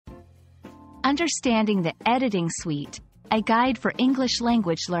Understanding the Editing Suite, a guide for English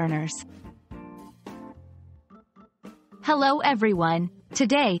language learners. Hello everyone.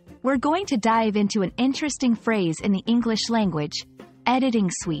 Today, we're going to dive into an interesting phrase in the English language, editing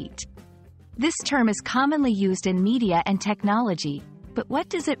suite. This term is commonly used in media and technology, but what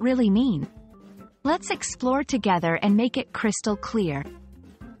does it really mean? Let's explore together and make it crystal clear.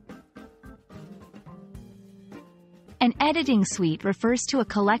 An editing suite refers to a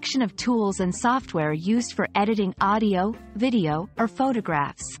collection of tools and software used for editing audio, video, or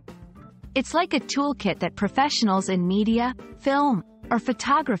photographs. It's like a toolkit that professionals in media, film, or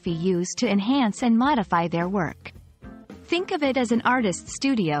photography use to enhance and modify their work. Think of it as an artist's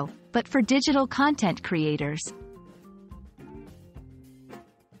studio, but for digital content creators.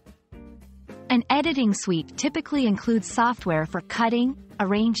 An editing suite typically includes software for cutting,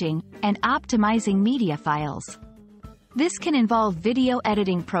 arranging, and optimizing media files. This can involve video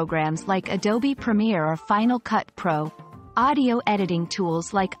editing programs like Adobe Premiere or Final Cut Pro, audio editing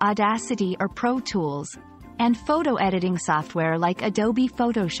tools like Audacity or Pro Tools, and photo editing software like Adobe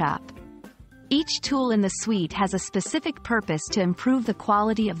Photoshop. Each tool in the suite has a specific purpose to improve the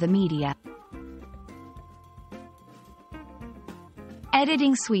quality of the media.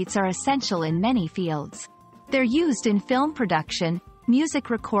 Editing suites are essential in many fields. They're used in film production, music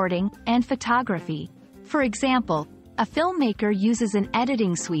recording, and photography. For example, a filmmaker uses an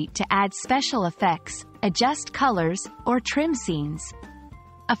editing suite to add special effects, adjust colors, or trim scenes.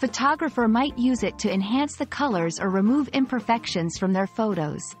 A photographer might use it to enhance the colors or remove imperfections from their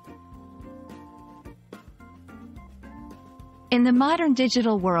photos. In the modern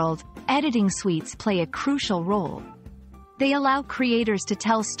digital world, editing suites play a crucial role. They allow creators to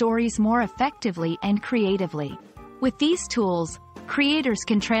tell stories more effectively and creatively. With these tools, creators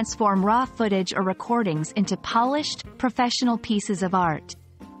can transform raw footage or recordings into polished, professional pieces of art.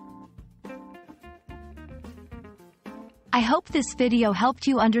 I hope this video helped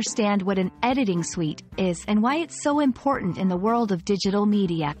you understand what an editing suite is and why it's so important in the world of digital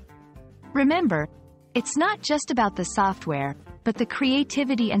media. Remember, it's not just about the software, but the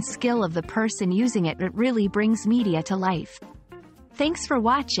creativity and skill of the person using it that really brings media to life. Thanks for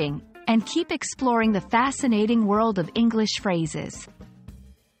watching, and keep exploring the fascinating world of English phrases.